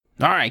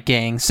All right,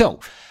 gang. So,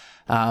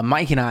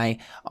 Mike and I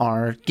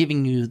are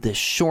giving you this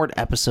short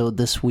episode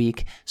this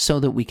week so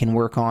that we can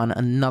work on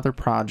another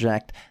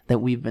project that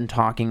we've been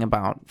talking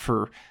about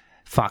for,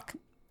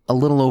 a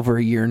little over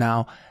a year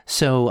now.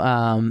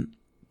 So,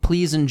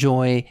 please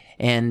enjoy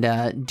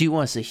and do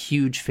us a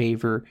huge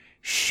favor.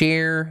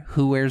 Share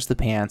Who Wears the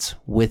Pants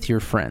with your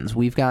friends.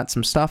 We've got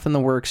some stuff in the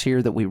works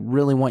here that we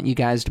really want you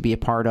guys to be a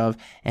part of,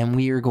 and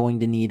we are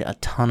going to need a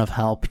ton of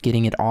help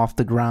getting it off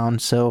the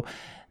ground. So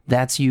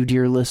that's you,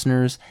 dear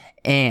listeners,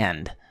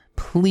 and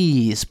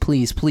please,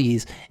 please,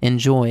 please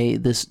enjoy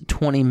this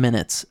 20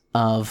 minutes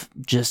of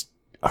just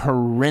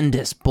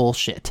horrendous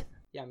bullshit.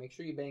 Yeah, make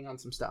sure you bang on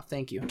some stuff.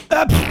 Thank you.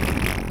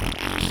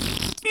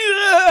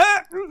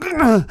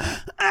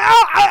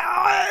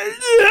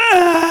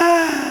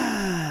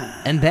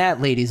 And that,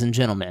 ladies and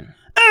gentlemen,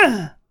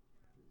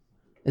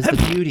 is the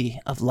beauty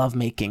of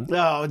lovemaking.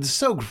 Oh, it's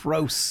so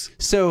gross.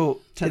 So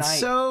tonight, it's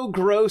so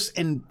gross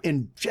and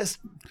just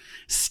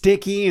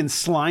sticky and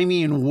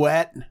slimy and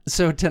wet.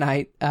 So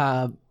tonight,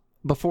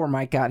 before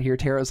Mike got here,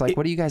 Tara's like,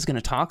 what are you guys going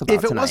to talk about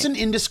tonight? If it wasn't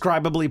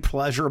indescribably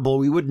pleasurable,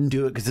 we wouldn't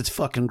do it because it's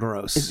fucking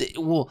gross.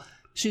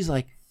 She's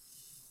like,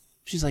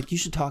 you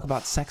should talk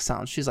about sex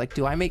sounds. She's like,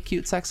 do I make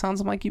cute sex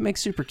sounds? I'm like, you make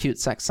super cute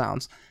sex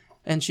sounds.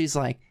 And she's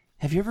like,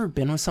 have you ever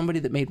been with somebody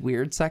that made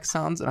weird sex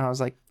sounds? And I was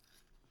like,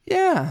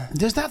 yeah.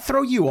 Does that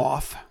throw you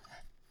off?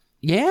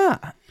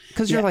 Yeah.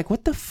 Because you're like,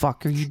 what the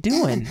fuck are you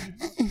doing?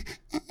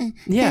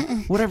 Yeah,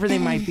 whatever they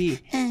might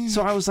be.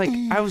 So I was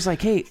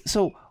like, hey,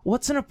 so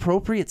what's an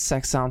appropriate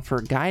sex sound for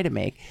a guy to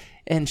make?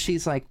 And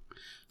she's like,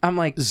 I'm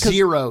like,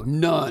 zero,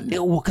 none.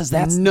 Well, because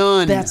that's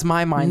none. That's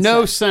my mindset.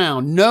 No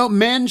sound. No,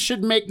 men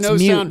should make no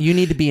sound. You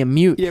need to be a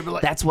mute. Yeah,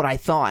 but that's what I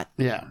thought.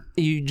 Yeah.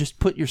 You just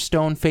put your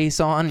stone face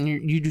on and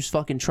you just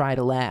fucking try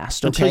to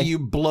last. Okay? Until you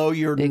blow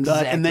your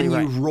nut and then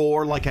you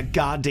roar like a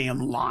goddamn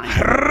lion.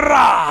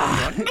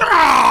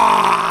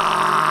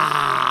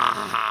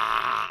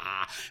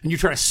 And you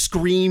try to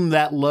scream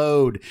that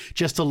load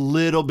just a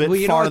little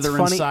bit farther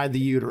inside the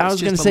uterus. I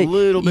was going to say,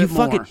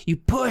 you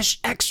push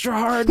extra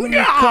hard when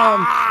you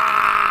come.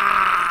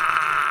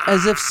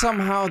 As if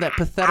somehow that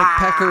pathetic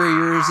pecker of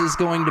yours is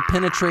going to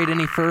penetrate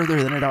any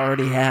further than it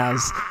already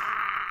has.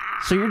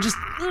 So you're just,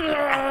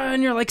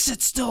 and you're like,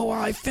 sit still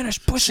while I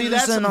finish pushing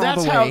this in all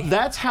the way.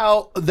 That's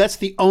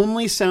the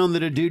only sound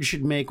that a dude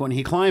should make when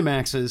he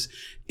climaxes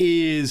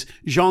is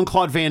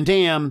Jean-Claude Van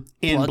Damme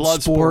in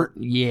Bloodsport.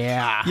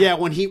 Yeah. Yeah,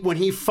 when he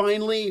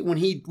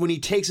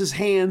takes his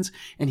hands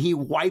and he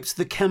wipes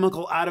the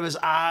chemical out of his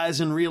eyes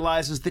and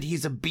realizes that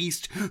he's a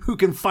beast who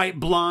can fight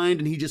blind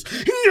and he just...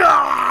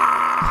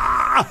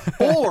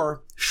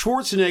 Or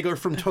Schwarzenegger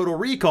from Total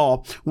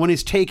Recall when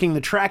he's taking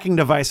the tracking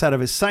device out of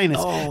his sinus.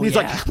 And he's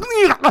like...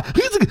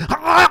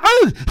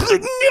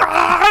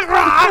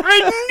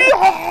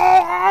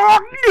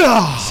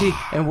 See,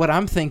 and what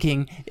I'm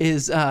thinking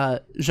is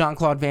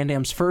Jean-Claude Van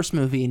Damme's first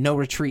movie, No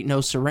Retreat, No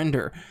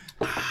Surrender.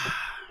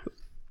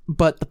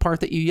 But the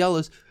part that you yell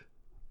is,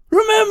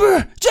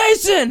 remember,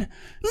 Jason,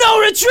 no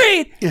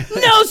retreat,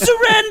 no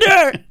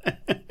surrender.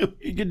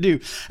 You could do.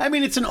 I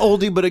mean, it's an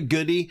oldie but a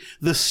goodie.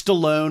 The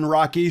Stallone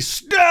Rocky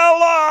Stella.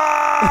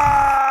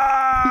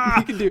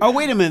 You could do. Oh,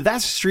 wait a minute.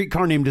 That's a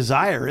streetcar named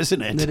Desire,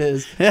 isn't it? It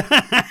is.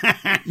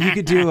 You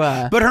could do.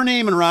 But her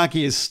name in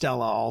Rocky is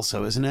Stella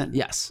also, isn't it?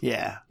 Yes.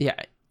 Yeah. Yeah.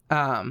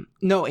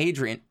 No,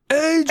 Adrian.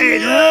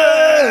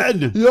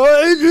 Adrian!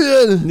 You're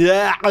Adrian!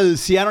 Yeah.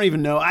 See, I don't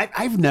even know.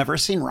 I've never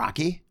seen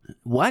Rocky.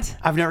 What?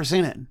 I've never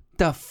seen it.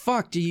 The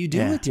fuck do you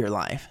do with your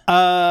life?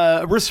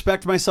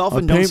 Respect myself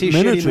and don't see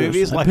shitty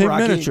movies like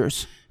Rocky.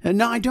 Miniatures.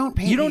 No, I don't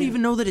paint. You don't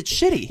even know that it's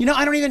shitty. You know,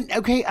 I don't even.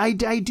 Okay,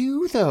 I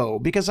do though,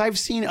 because I've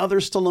seen other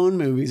Stallone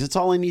movies. It's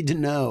all I need to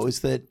know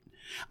is that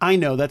I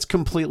know that's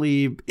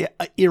completely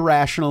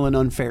irrational and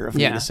unfair of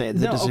me to say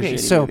that this is a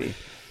shitty movie.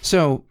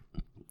 So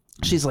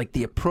she's like,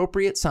 the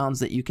appropriate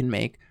sounds that you can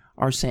make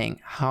are saying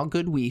how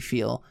good we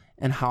feel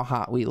and how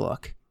hot we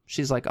look.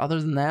 She's like, other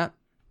than that.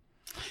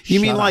 You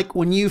mean like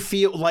when you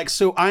feel like,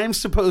 so I'm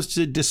supposed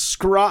to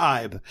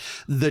describe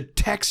the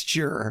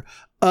texture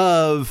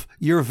of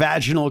your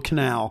vaginal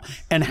canal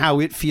and how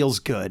it feels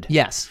good?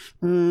 Yes.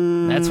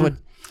 That's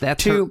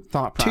her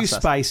thought process. Too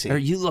spicy. Or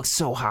you look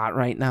so hot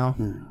right now.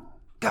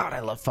 God,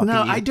 I love fucking you.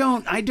 No,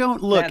 I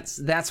don't look.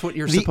 That's what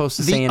you're supposed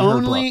to say in her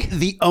book.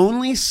 The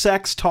only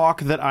sex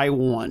talk that I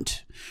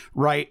want,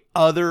 right,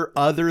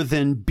 other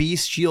than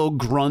bestial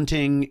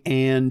grunting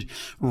and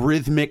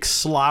rhythmic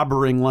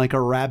slobbering like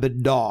a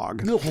rabid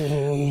dog,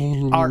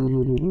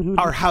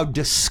 are how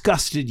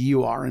disgusted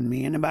you are in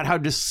me and about how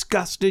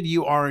disgusted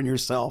you are in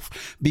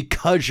yourself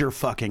because you're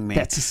fucking me.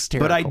 That's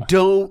hysterical. But I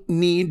don't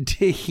need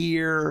to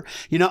hear,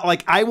 you know,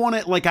 like I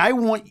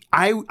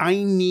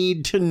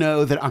need to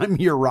know that I'm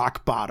your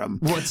rock bottom.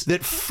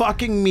 That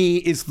fucking me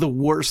is the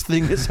worst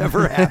thing that's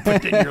ever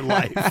happened in your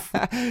life.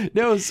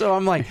 No, so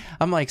I'm like,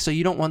 so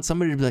you don't want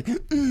somebody to be like,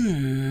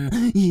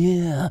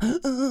 yeah,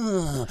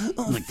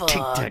 like,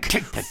 fuck,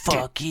 take that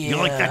fuck dick. Yeah. You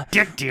like that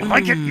dick? Do you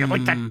like it? You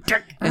like that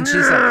dick? And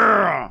she's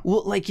like,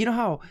 well, like, you know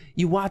how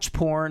you watch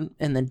porn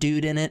and the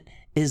dude in it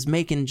is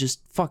making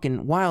just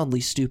fucking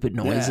wildly stupid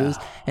noises,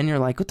 and you're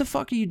like, what the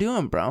fuck are you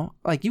doing, bro?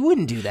 Like, you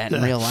wouldn't do that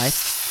in real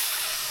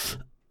life.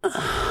 Oh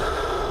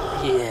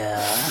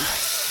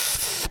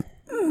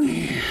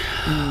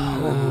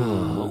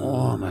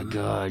my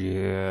god,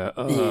 yeah.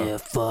 Yeah,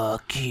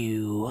 fuck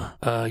you.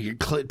 Your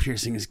clit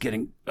piercing is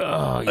getting.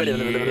 Oh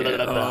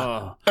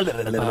yeah.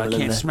 I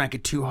can't smack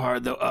it too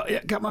hard though.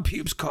 Yeah, got my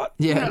pubes caught.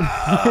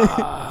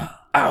 Yeah.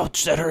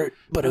 Ouch, that hurt,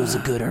 but it was a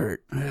good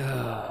hurt.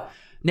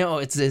 No,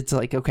 it's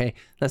like, okay,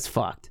 that's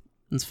fucked.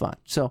 That's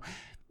fucked. So,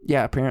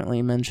 yeah,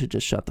 apparently men should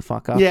just shut the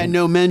fuck up. Yeah,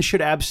 no, men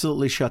should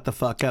absolutely shut the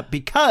fuck up,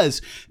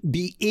 because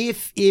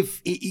if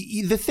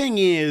the thing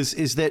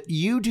is that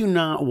you do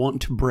not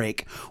want to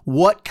break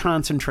what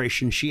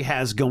concentration she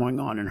has going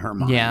on in her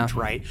mind,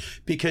 right?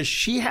 Because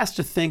she has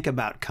to think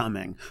about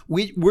coming.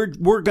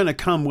 We're gonna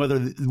come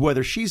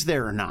whether she's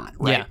there or not,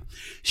 right? Yeah.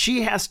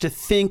 She has to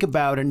think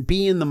about and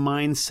be in the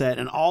mindset,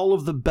 and all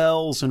of the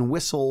bells and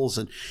whistles,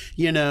 and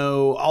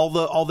all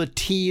the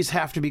T's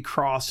have to be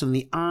crossed and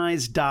the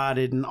I's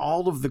dotted, and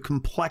all of the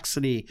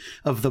complexity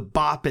of the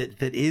boppet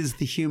that is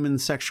the human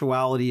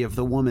sexuality of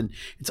the woman.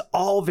 It's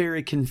all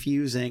very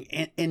confusing.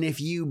 And if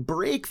you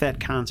break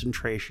that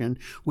concentration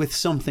with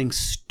something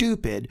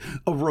stupid,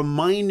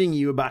 reminding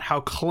you about how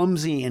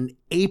clumsy and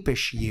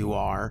apish you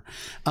are,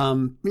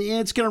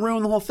 it's going to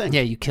ruin the whole thing. Yeah,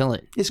 you kill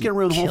it. It's going to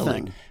ruin the whole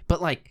thing.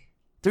 But like,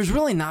 there's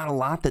really not a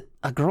lot that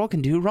a girl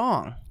can do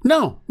wrong.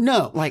 No.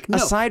 Like,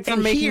 aside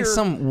from making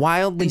some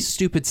wildly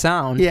stupid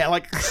sound. Yeah,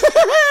 like...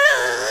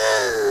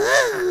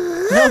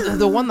 No,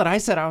 the one that I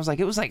said, I was like,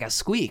 it was like a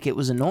squeak. It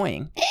was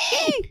annoying.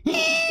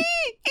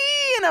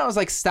 And I was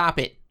like, stop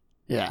it.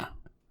 Yeah.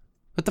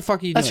 What the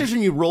fuck are you That's doing? just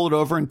when you roll it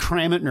over and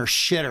cram it in her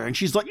shitter, and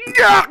she's like,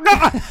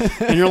 gah!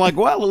 And you're like,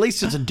 well, at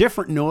least it's a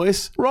different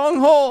noise. Wrong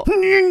hole.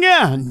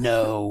 Yeah.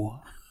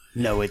 No,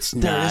 it's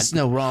not. There is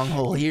no wrong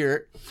hole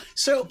here.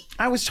 So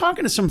I was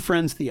talking to some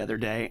friends the other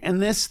day,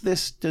 and this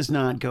does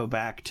not go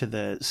back to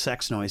the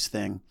sex noise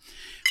thing,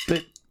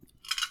 but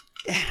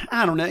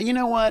I don't know. You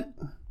know what?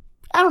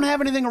 I don't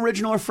have anything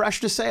original or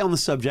fresh to say on the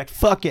subject.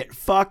 Fuck it.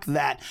 Fuck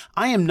that.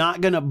 I am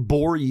not going to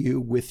bore you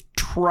with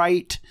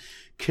trite,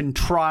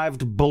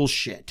 contrived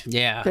bullshit.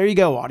 Yeah. There you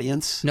go,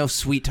 audience. No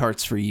sweet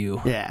tarts for you.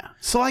 Yeah.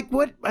 So like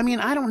what? I mean,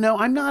 I don't know.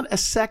 I'm not a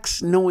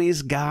sex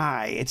noise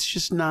guy. It's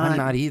just not. I'm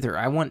not either.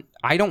 I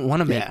don't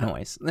want to make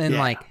noise. And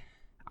like,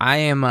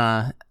 I'm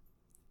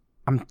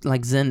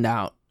like zenned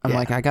out. I'm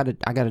like, I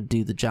gotta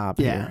do the job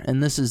here.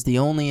 And this is the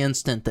only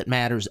instant that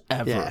matters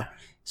ever. Yeah.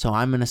 So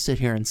I'm going to sit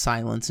here in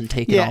silence and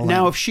take it all in.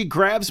 Now, if she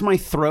grabs my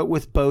throat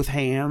with both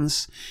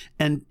hands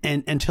and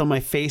until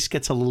my face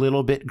gets a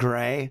little bit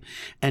gray,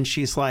 and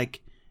she's like,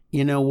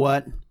 you know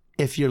what?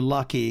 If you're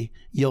lucky,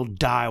 you'll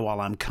die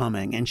while I'm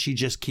coming. And she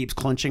just keeps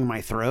clenching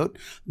my throat,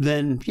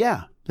 then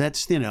yeah,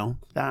 that's,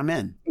 I'm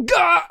in.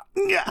 I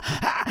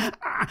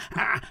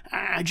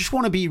just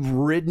want to be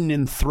ridden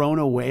and thrown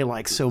away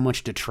like so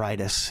much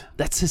detritus.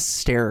 That's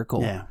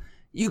hysterical. Yeah.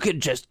 You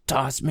could just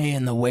toss me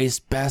in the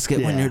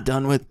wastebasket when you're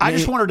done with me. I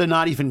just want her to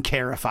not even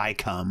care if I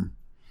come.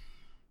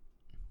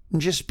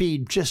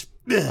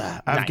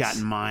 I've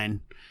gotten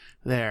mine.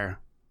 There.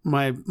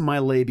 My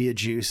labia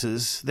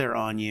juices, they're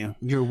on you.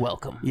 You're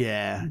welcome.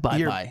 Yeah.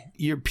 Bye-bye.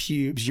 Your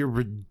pubes, your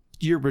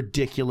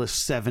ridiculous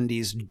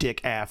 70s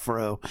dick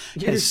afro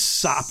has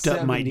sopped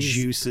up my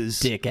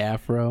juices. Dick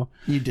afro.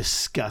 You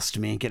disgust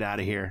me. Get out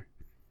of here.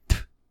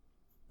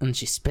 And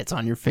she spits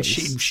on your face.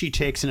 She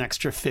takes an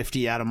extra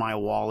 50 out of my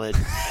wallet,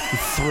 and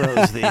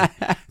throws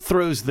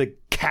the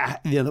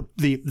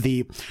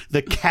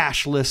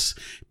cashless,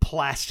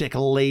 plastic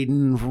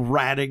laden,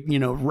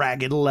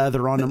 ragged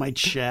leather onto my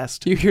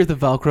chest. You hear the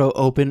Velcro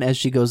open as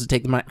she goes to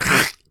take the money.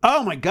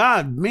 Oh my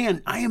God,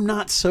 man! I am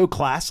not so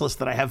classless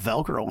that I have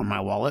Velcro in my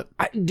wallet.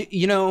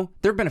 There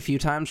have been a few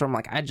times where I'm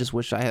like, I just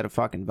wish I had a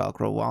fucking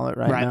Velcro wallet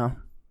right now.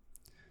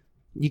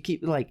 You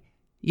keep like.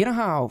 You know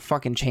how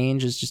fucking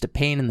change is just a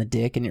pain in the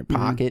dick in your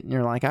pocket, and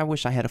you're like, I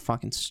wish I had a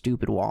fucking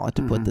stupid wallet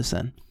to put this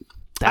in.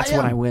 That's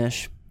what I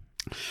wish.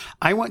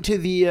 I went to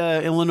the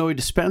Illinois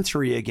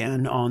dispensary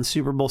again on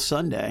Super Bowl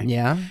Sunday.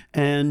 Yeah.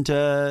 And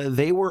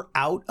they were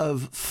out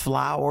of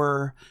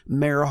flower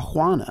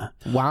marijuana.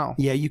 Wow.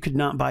 Yeah, you could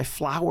not buy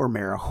flower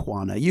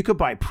marijuana. You could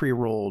buy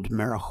pre-rolled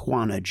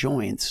marijuana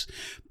joints,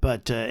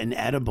 but in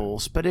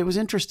edibles. But it was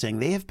interesting.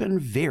 They have been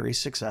very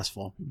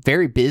successful.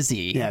 Very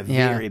busy. Yeah,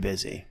 very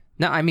busy.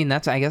 No, I mean I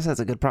guess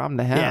that's a good problem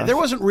to have. Yeah, there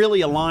wasn't really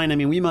a line. I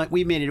mean, we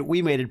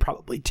waited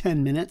probably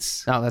 10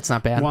 minutes. Oh, that's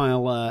not bad.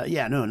 While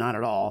no, not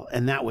at all.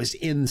 And that was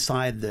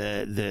inside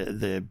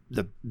the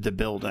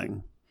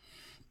building.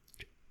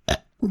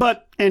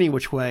 But any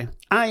which way,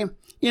 I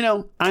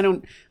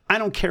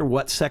don't care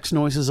what sex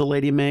noises a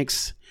lady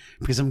makes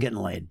because I'm getting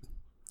laid.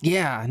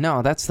 Yeah,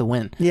 no, that's the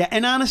win. Yeah,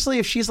 and honestly,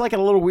 if she's like a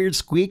little weird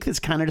squeak that's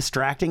kind of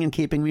distracting and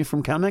keeping me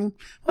from coming,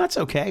 well, that's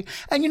okay.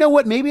 And you know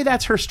what? Maybe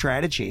that's her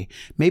strategy.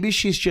 Maybe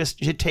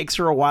it takes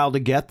her a while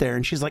to get there,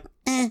 and she's like,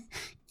 beep,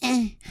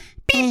 beep,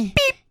 beep,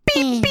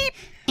 beep.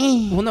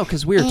 Well, no,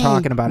 because we were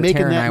talking about it,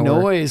 making Tara that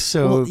noise,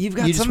 so you've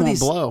got you just won't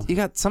blow. You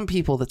got some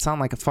people that sound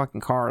like a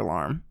fucking car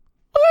alarm.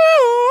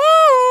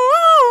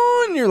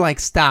 And you're like,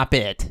 stop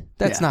it.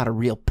 That's not a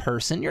real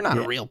person. You're not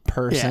a real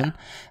person.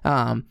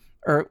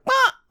 Or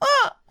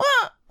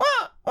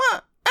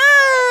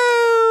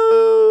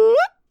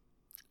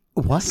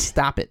what?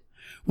 Stop it.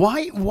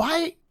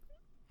 Why?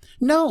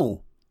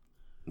 No.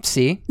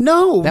 See?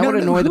 No. That would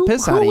annoy the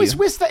piss out of you. Who is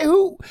with that?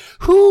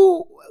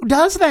 Who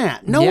does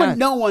that? No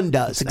one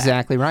does that.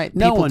 Exactly right.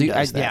 No one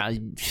does that. Yeah.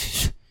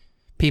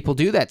 People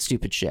do that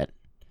stupid shit.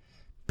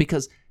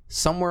 Because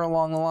somewhere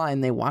along the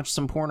line they watched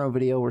some porno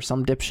video where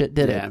some dipshit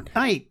did it.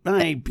 I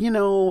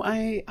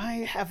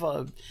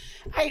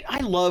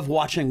love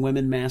watching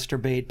women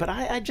masturbate, but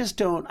I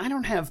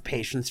don't have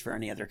patience for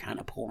any other kind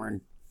of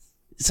porn.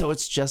 So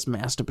it's just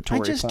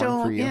masturbatory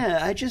porn for you. Yeah,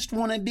 I just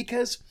want to,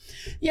 because,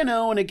 and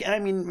I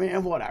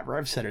mean, whatever,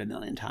 I've said it a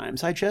million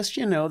times. I just,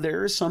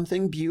 there is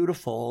something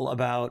beautiful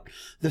about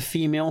the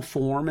female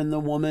form and the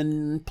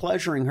woman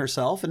pleasuring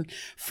herself. And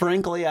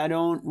frankly, I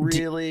don't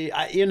really,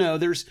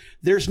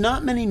 there's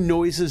not many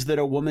noises that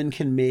a woman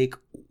can make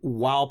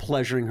while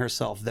pleasuring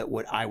herself that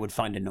I would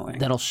find annoying.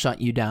 That'll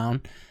shut you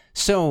down.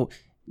 So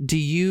do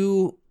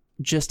you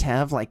just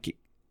have like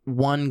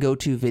one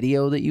go-to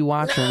video that you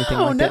watch or anything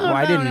like that? Well,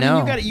 I didn't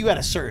know. You got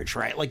to search,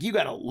 right? Like, you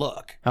got to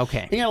look.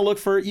 Okay. You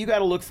got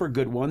to look for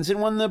good ones.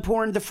 And when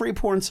the free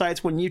porn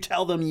sites, when you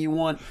tell them you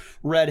want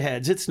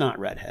redheads, it's not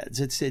redheads.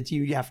 It's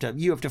you have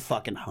to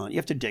fucking hunt. You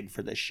have to dig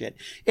for this shit.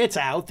 It's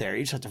out there.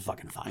 You just have to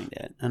fucking find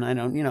it. And I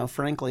don't,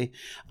 frankly,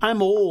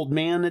 I'm old,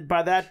 man.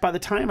 By the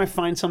time I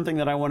find something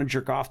that I want to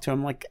jerk off to,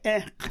 I'm like,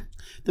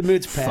 the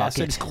mood's passed.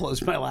 I just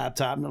close my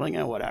laptop and I'm like,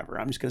 whatever.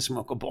 I'm just gonna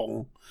smoke a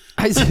bowl.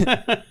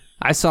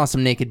 I saw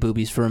some naked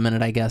boobies for a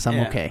minute. I guess I'm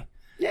okay.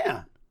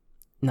 Yeah.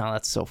 No,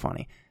 that's so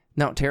funny.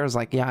 No, Tara's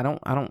like, I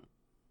don't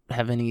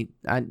have any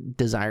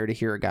desire to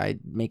hear a guy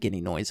make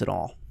any noise at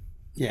all.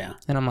 Yeah.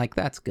 And I'm like,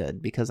 that's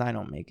good, because I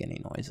don't make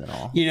any noise at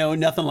all.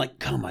 Nothing like,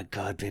 oh my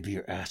God, baby,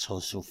 your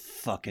asshole's so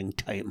fucking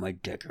tight, my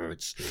dick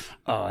hurts.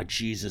 Oh,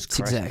 Jesus Christ.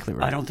 That's exactly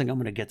right. I don't think I'm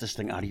going to get this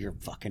thing out of your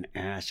fucking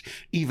ass,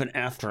 even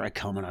after I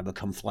come and I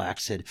become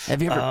flaccid.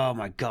 Oh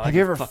my God. Have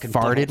you ever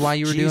farted while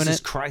you were doing it? Jesus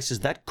Christ,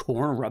 is that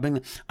corn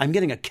rubbing? I'm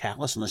getting a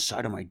callus on the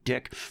side of my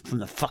dick from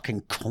the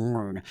fucking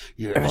corn.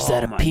 Yeah. Or is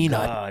that a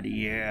peanut? God,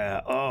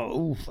 yeah.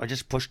 Oh, oof, I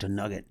just pushed a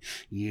nugget.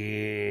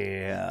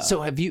 Yeah.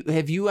 So have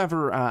you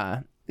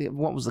ever,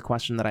 what was the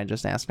question that I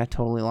just asked? I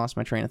totally lost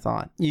my train of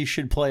thought. You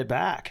should play it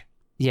back.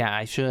 Yeah,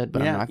 I should,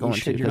 but I'm not going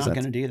to. You're not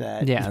going to do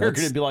that. Yeah, you're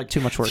going to be like, too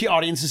much work. The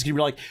audience is going to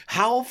be like,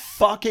 how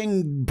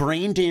fucking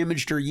brain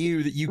damaged are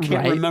you that you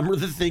can't remember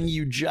the thing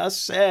you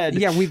just said?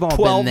 Yeah, we've all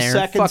 12 been there.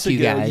 seconds Fuck you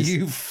ago, guys.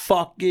 you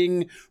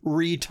fucking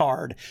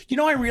retard.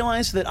 I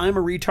realized that I'm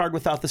a retard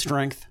without the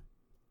strength.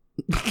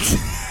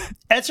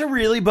 That's a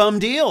really bum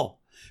deal.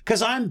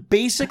 Because I'm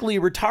basically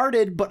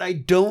retarded, but I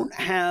don't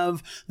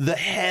have the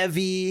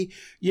heavy,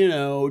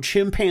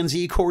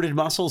 chimpanzee corded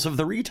muscles of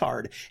the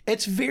retard.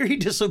 It's very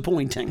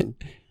disappointing.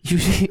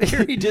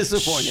 Very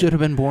disappointing. Should have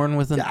been born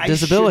with a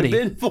disability.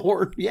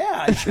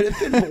 I should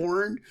have been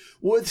born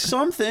with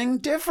something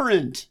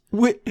different.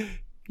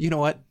 You know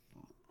what?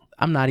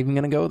 I'm not even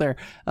going to go there.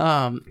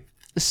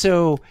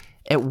 So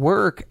at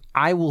work,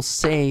 I will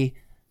say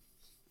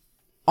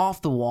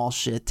off the wall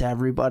shit to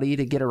everybody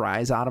to get a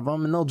rise out of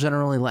them, and they'll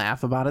generally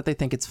laugh about it. They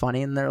think it's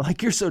funny, and they're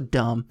like, "You're so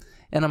dumb."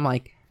 And I'm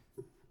like,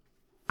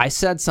 I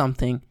said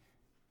something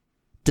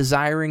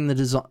desiring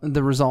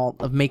the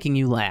result of making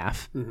you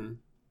laugh. Mm-hmm.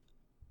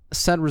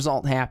 Said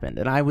result happened,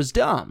 and I was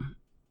dumb.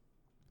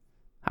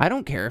 I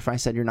don't care if I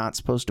said you're not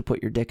supposed to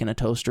put your dick in a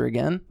toaster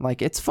again.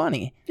 Like, it's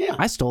funny. Yeah.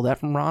 I stole that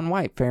from Ron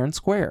White, fair and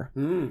square.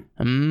 You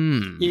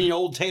mean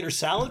old tater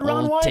salad,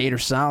 Ron White? Tater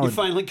salad. You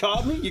finally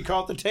caught me? You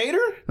caught the tater?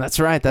 That's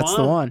right. That's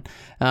the one.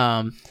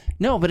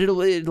 No, but it'll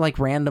like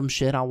random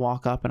shit. I'll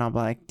walk up and I'll be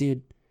like,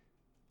 dude,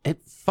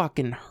 it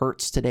fucking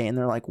hurts today. And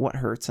they're like, what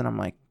hurts? And I'm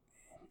like,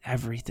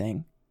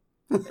 everything.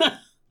 And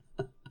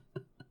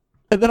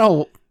then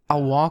I'll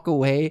walk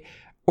away,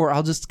 or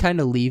I'll just kind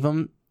of leave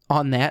them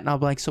on that, and I'll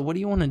be like, so what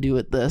do you want to do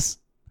with this?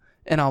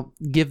 And I'll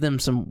give them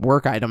some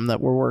work item that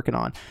we're working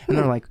on. And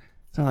they're like,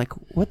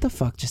 what the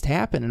fuck just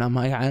happened? And I'm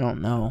like, I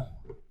don't know.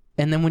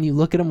 And then when you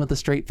look at them with a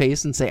straight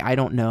face and say, I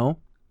don't know,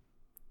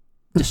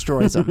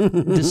 destroys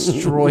them.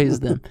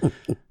 Destroys them.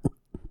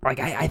 Like,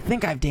 I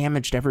think I've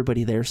damaged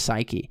everybody their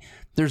psyche.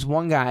 There's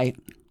one guy,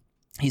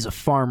 he's a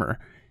farmer.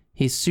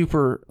 He's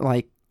super,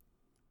 like,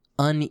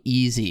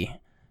 uneasy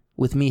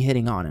with me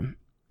hitting on him.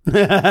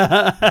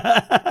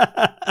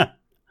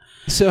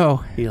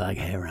 So you like,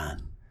 hey,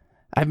 Ron,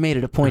 I've made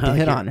it a point to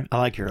hit on him. I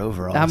like your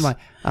overalls. I'm like,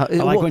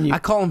 I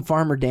call him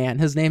Farmer Dan.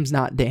 His name's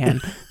not Dan.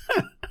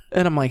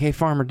 And I'm like, hey,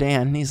 Farmer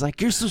Dan. And he's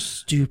like, you're so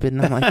stupid.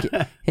 And I'm like,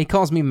 he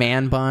calls me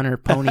man bun or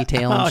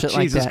ponytail and shit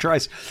like that. Jesus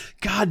Christ.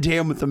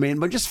 Goddamn with the man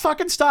bun. Just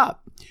fucking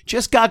stop.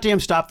 Just goddamn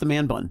stop the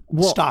man bun.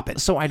 Stop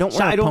it. So I don't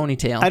wear a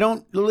ponytail. I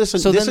don't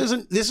listen. So this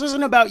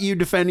isn't about you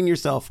defending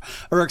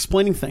yourself or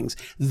explaining things.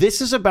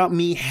 This is about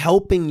me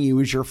helping you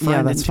as your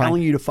friend and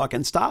telling you to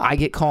fucking stop. I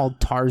get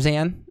called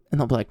Tarzan, and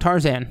they'll be like,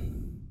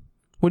 Tarzan,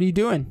 what are you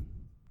doing?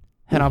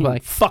 And I'll be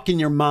like, fucking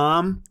your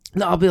mom.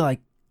 No, I'll be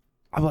like,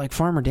 I'm like,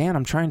 Farmer Dan,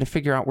 I'm trying to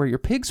figure out where your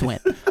pigs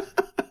went.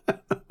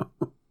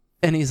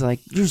 And he's like,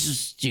 you're so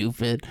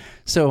stupid.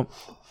 So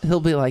he'll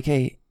be like,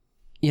 hey,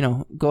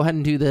 go ahead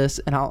and do this.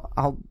 And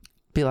I'll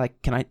be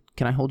like, can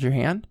I hold your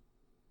hand?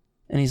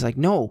 And he's like,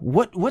 no,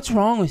 what's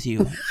wrong with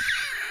you?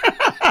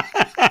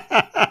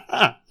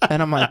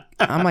 And I'm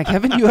like,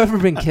 haven't you ever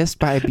been kissed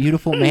by a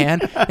beautiful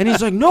man? And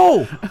he's like,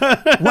 no,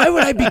 why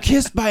would I be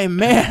kissed by a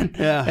man?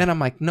 Yeah. And I'm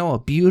like, no, a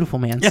beautiful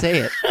man,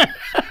 say it.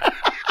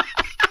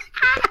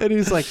 And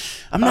he's like,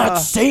 I'm not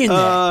saying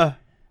that.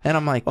 And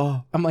I'm like,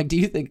 do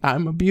you think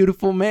I'm a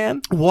beautiful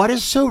man? What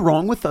is so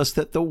wrong with us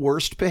that the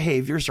worst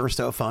behaviors are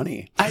so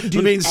funny? I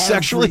mean,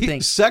 sexually,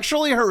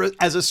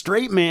 as a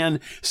straight man,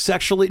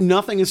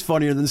 nothing is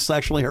funnier than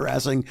sexually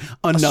harassing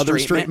another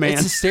straight man.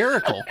 It's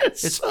hysterical.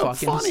 It's so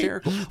fucking funny.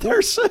 Hysterical.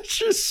 They're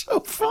just so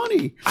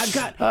funny. I've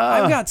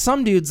got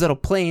some dudes that'll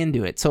play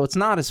into it, so it's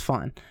not as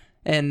fun.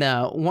 And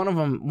one of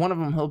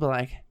them, he'll be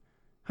like,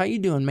 "How you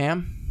doing,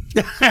 ma'am?"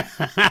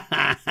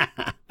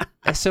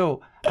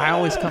 So I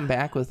always come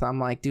back with, I'm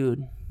like,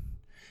 dude,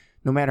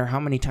 no matter how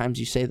many times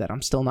you say that,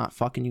 I'm still not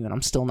fucking you and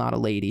I'm still not a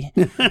lady.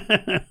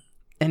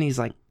 And he's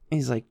like,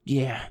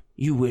 yeah,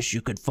 you wish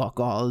you could fuck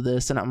all of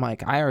this. And I'm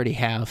like, I already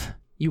have.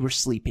 You were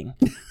sleeping.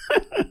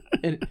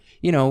 And,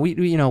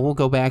 we'll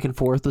go back and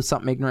forth with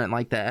something ignorant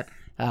like that.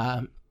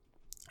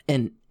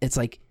 And it's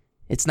like,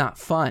 it's not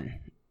fun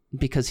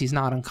because he's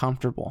not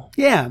uncomfortable.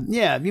 Yeah.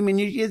 I mean,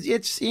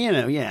 it's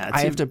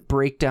I have to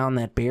break down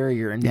that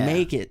barrier and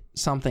make it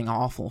something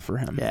awful for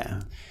him.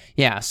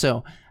 Yeah.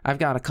 So I've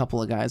got a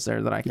couple of guys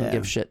there that I can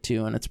give shit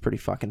to, and it's pretty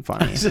fucking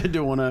funny. I said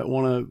to one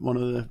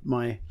of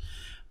my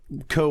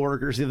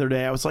coworkers the other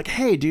day, I was like,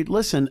 "Hey, dude,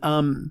 listen,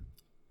 I'm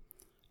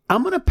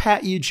gonna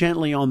pat you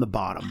gently on the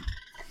bottom,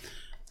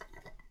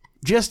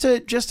 just a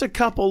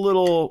couple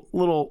little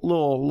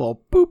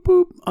boop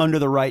boop under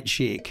the right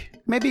cheek."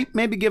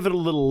 Maybe give it a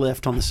little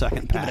lift on the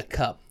second pat.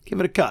 Give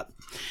it a cup.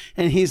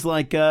 And he's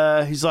like,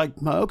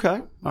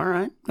 okay, all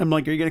right. I'm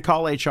like, are you going to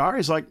call HR?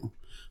 He's like,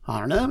 I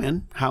don't know,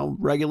 man. How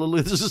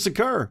regularly does this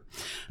occur?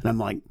 And I'm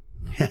like,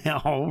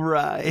 all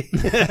right.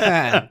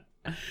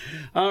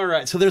 All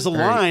right. So there's a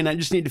line. I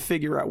just need to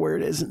figure out where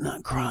it is and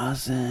not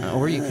cross it.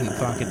 Or you can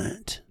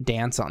fucking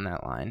dance on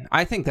that line.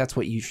 I think that's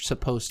what you're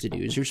supposed to do.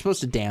 Is you're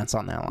supposed to dance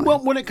on that line. Well,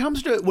 when it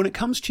comes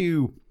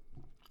to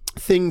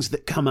things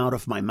that come out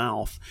of my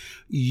mouth,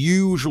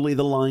 usually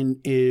the line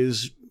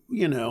is,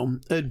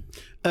 an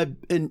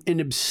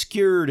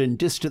obscured and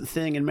distant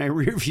thing in my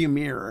rearview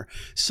mirror.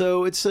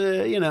 So it's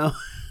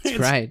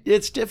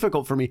it's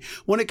difficult for me.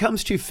 When it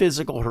comes to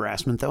physical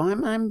harassment, though,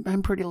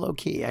 I'm pretty low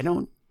key. I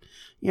don't.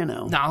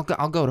 No,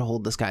 I'll go to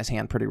hold this guy's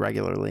hand pretty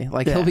regularly.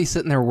 Like he'll be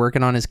sitting there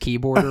working on his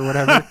keyboard or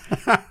whatever,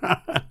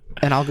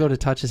 and I'll go to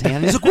touch his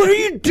hand. He's like, "What are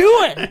you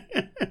doing?"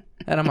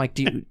 And I'm like,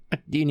 "Do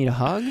you need a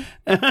hug?"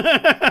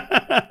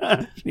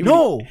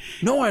 No,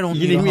 I don't.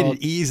 You need me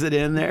to ease it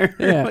in there.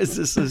 Yeah. Is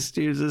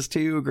this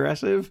too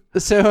aggressive?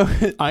 So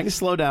I can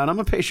slow down. I'm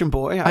a patient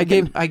boy. I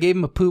gave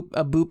him a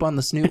boop on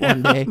the snoot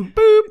one day.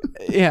 Boop.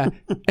 Yeah,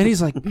 and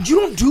he's like, "You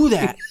don't do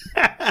that."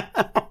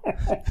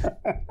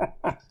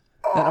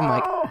 And I'm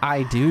like,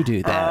 I do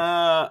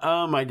that.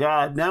 Oh my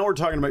God. Now we're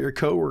talking about your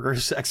coworker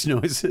sex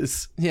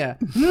noises. Yeah.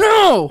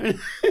 No.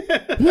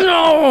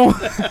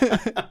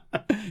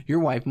 Your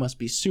wife must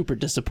be super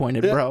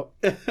disappointed, bro.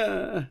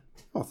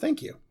 Oh,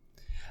 thank you.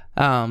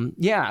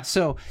 Yeah.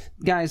 So,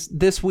 guys,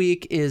 this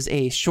week is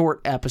a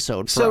short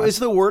episode for So us. is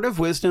the word of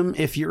wisdom,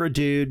 if you're a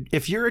dude,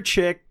 if you're a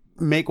chick,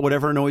 make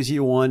whatever noise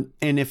you want,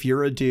 and if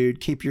you're a dude,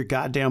 keep your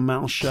goddamn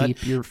mouth shut.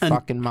 Keep your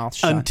fucking mouth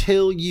shut.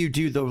 Until you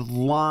do the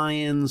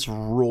lion's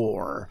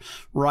roar,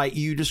 right?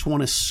 You just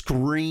want to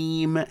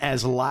scream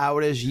as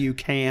loud as you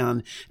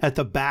can at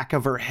the back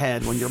of her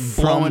head when you're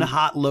blowing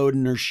hot load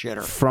in her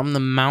shitter. From the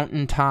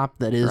mountaintop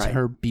that is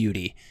her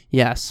beauty.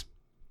 Yes.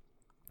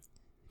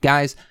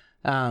 Guys,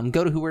 go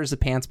to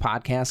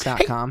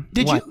whowearsthepantspodcast.com.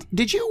 Hey,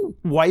 did you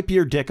wipe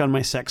your dick on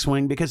my sex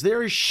swing? Because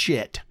there is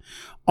shit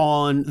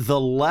on the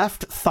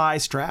left thigh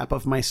strap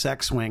of my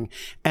sex swing,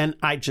 and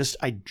I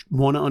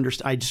want to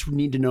understand. I just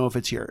need to know if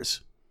it's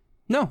yours.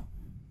 No.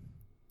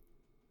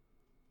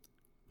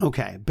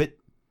 Okay, but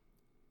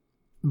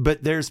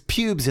there's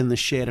pubes in the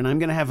shit, and I'm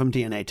gonna have them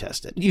DNA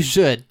tested. You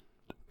should.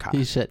 God.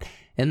 You should.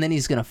 And then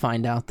he's going to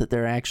find out that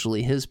they're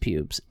actually his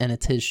pubes and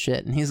it's his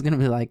shit. And he's going to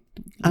be like,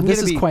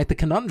 this is quite the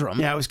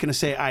conundrum. Yeah, I was going to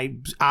say,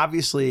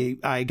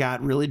 I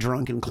got really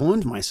drunk and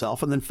cloned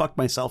myself and then fucked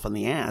myself in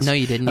the ass. No,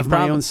 you didn't. Of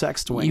my own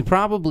sex toy. You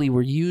probably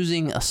were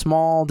using a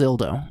small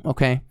dildo,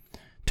 okay,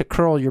 to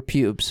curl your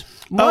pubes.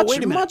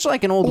 Much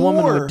like an old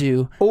woman would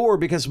do. Or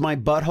because my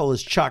butthole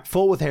is chock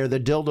full with hair, the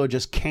dildo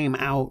just came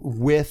out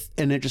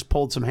and it just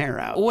pulled some hair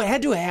out. Well, it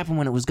had to have happened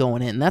when it was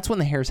going in. That's when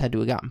the hairs had to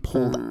have gotten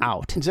pulled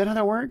out. Is that how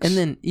that works? And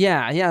then,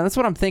 yeah, that's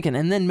what I'm thinking.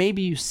 And then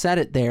maybe you set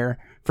it there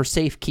for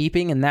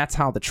safekeeping, and that's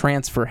how the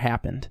transfer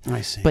happened.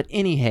 I see. But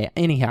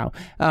anyhow,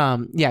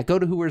 go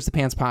to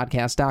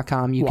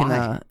whowearsthepantspodcast.com. You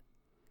can...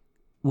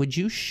 Would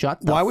you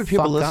shut the fuck up? Why would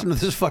people listen to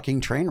this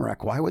fucking train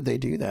wreck? Why would they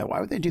do that?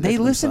 Why would they do that? They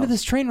listen to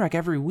this train wreck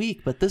every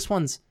week, but this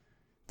one's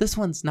This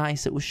one's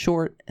nice. It was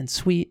short and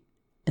sweet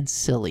and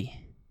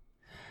silly.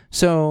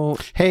 So,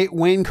 hey,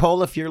 Wayne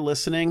Cole, if you're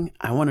listening,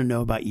 I want to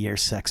know about your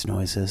sex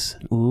noises.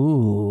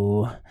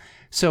 Ooh.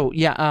 So,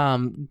 yeah,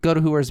 go to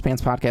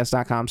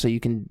whowearsthe.pants.podcast.com so you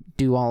can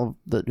do all of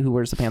the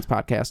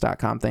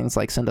whowearsthe.pants.podcast.com things,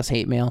 like send us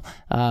hate mail.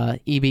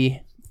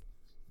 EB,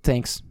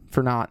 thanks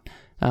for not,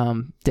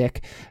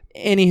 Dick.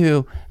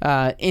 Anywho,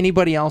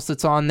 anybody else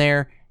that's on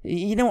there,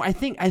 I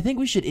think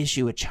we should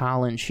issue a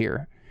challenge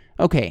here.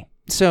 Okay,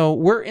 so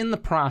we're in the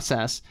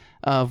process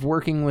of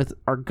working with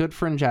our good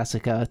friend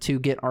Jessica to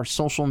get our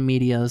social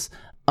medias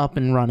up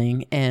and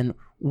running, and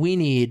we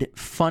need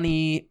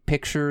funny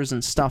pictures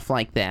and stuff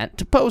like that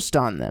to post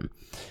on them.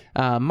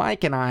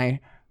 Mike and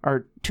I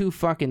are too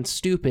fucking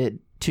stupid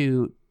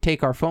to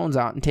take our phones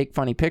out and take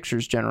funny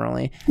pictures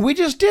generally. We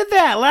just did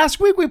that. Last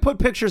week we put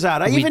pictures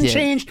out. I even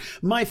changed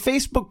my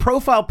Facebook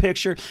profile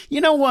picture.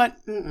 You know what?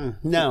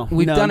 No.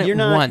 We've done it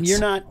once. You're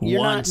not.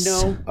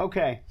 No.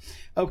 Okay.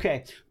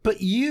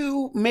 But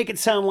you make it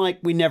sound like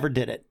we never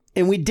did it.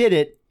 And we did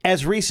it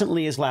as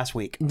recently as last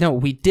week. No,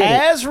 we did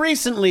as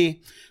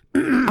recently.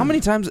 How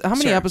many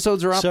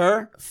episodes are up?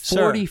 Sir?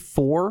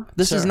 44?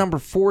 This is number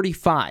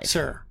 45.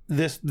 Sir,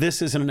 this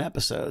isn't an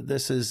episode.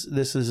 This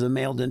is a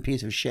mailed-in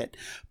piece of shit.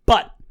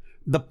 But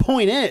the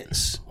point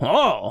is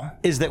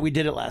that we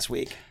did it last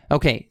week.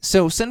 Okay,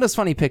 so send us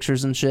funny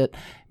pictures and shit.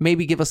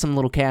 Maybe give us some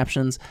little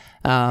captions.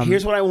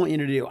 Here's what I want you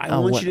to do. I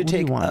want you to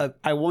take a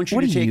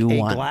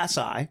glass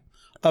eye,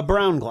 a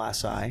brown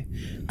glass eye,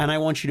 and I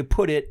want you to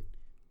put it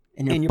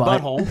in your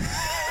butthole.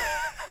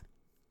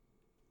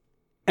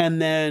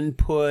 And then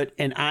put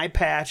an eye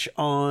patch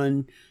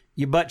on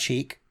your butt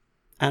cheek.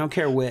 I don't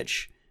care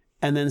which.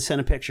 And then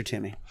send a picture to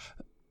me.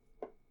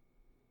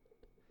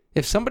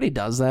 If somebody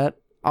does that,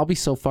 I'll be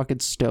so fucking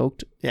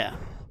stoked. Yeah.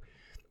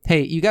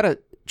 Hey, you got to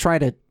try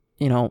to,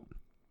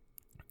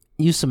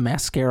 use some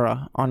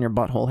mascara on your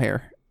butthole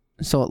hair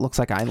so it looks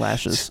like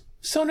eyelashes.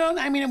 So no,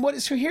 I mean,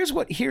 here's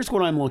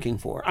what I'm looking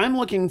for. I'm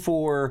looking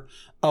for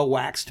a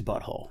waxed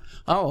butthole.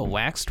 Oh, a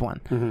waxed one.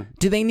 Mm-hmm.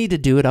 Do they need to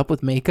do it up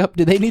with makeup?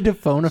 Do they need to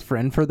phone a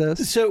friend for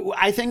this? So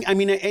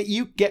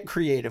you get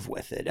creative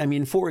with it. I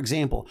mean, for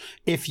example,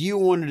 if you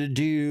wanted to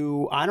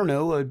do, I don't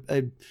know,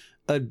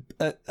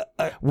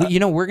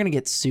 we're gonna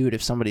get sued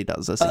if somebody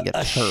does this and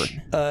gets hurt.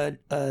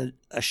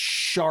 A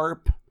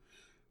sharp,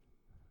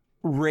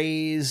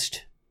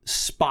 raised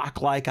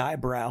Spock-like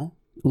eyebrow.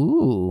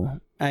 Ooh.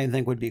 I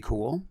think would be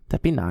cool.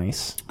 That'd be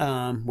nice.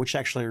 Which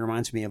actually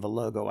reminds me of a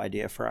logo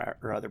idea for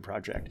our other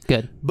project.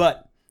 Good.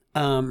 But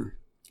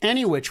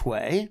any which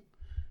way,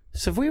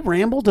 so have we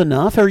rambled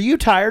enough? Are you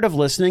tired of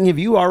listening? Have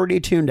you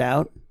already tuned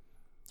out?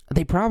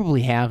 They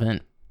probably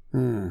haven't.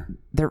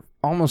 They're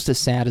almost as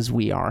sad as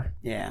we are.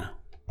 Yeah.